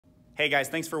Hey guys,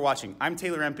 thanks for watching. I'm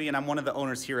Taylor Empey and I'm one of the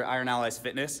owners here at Iron Allies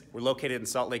Fitness. We're located in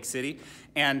Salt Lake City.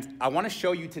 And I want to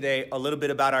show you today a little bit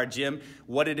about our gym,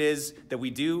 what it is that we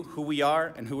do, who we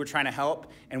are, and who we're trying to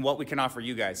help, and what we can offer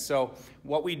you guys. So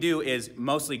what we do is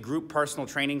mostly group personal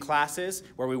training classes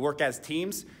where we work as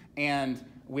teams, and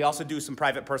we also do some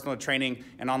private personal training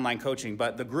and online coaching.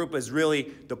 But the group is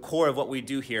really the core of what we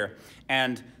do here.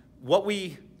 And what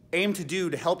we aim to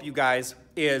do to help you guys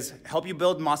is help you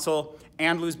build muscle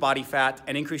and lose body fat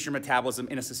and increase your metabolism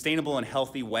in a sustainable and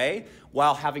healthy way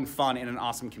while having fun in an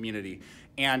awesome community.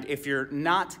 And if you're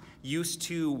not used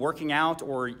to working out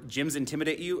or gyms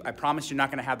intimidate you, I promise you're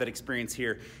not gonna have that experience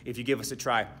here if you give us a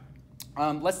try.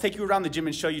 Let's take you around the gym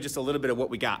and show you just a little bit of what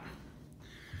we got.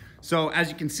 So as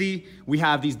you can see, we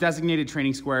have these designated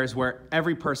training squares where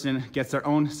every person gets their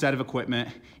own set of equipment.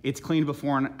 It's cleaned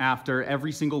before and after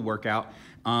every single workout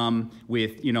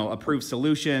with approved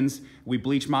solutions. We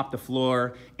bleach mop the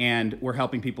floor, and we're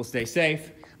helping people stay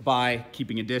safe by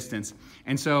keeping a distance.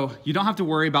 And so you don't have to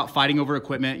worry about fighting over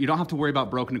equipment. You don't have to worry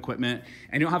about broken equipment,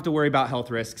 and you don't have to worry about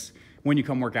health risks when you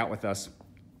come work out with us.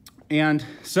 And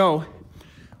so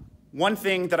one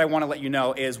thing that I want to let you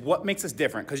know is what makes us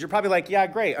different, because you're probably like, yeah,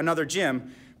 great, another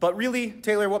gym. But really,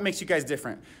 Taylor, what makes you guys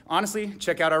different? Honestly,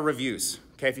 check out our reviews.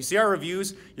 Okay, if you see our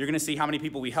reviews, you're gonna see how many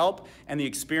people we help and the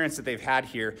experience that they've had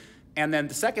here. And then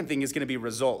the second thing is gonna be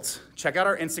results. Check out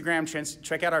our Instagram,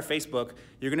 check out our Facebook.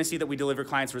 You're gonna see that we deliver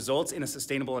clients results in a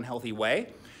sustainable and healthy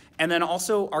way. And then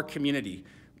also our community.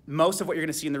 Most of what you're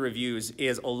gonna see in the reviews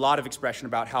is a lot of expression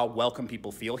about how welcome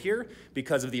people feel here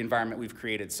because of the environment we've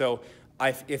created. So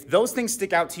if those things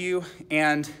stick out to you,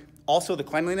 and also the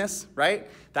cleanliness, right?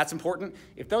 That's important.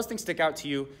 If those things stick out to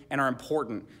you and are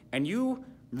important, and you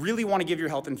really want to give your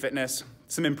health and fitness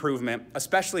some improvement,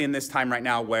 especially in this time right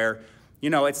now where,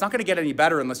 it's not going to get any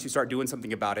better unless you start doing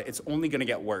something about it. It's only going to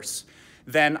get worse.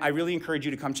 Then I really encourage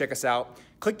you to come check us out.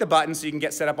 Click the button so you can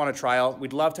get set up on a trial.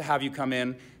 We'd love to have you come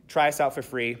in, try us out for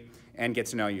free, and get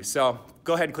to know you. So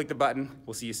go ahead and click the button.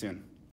 We'll see you soon.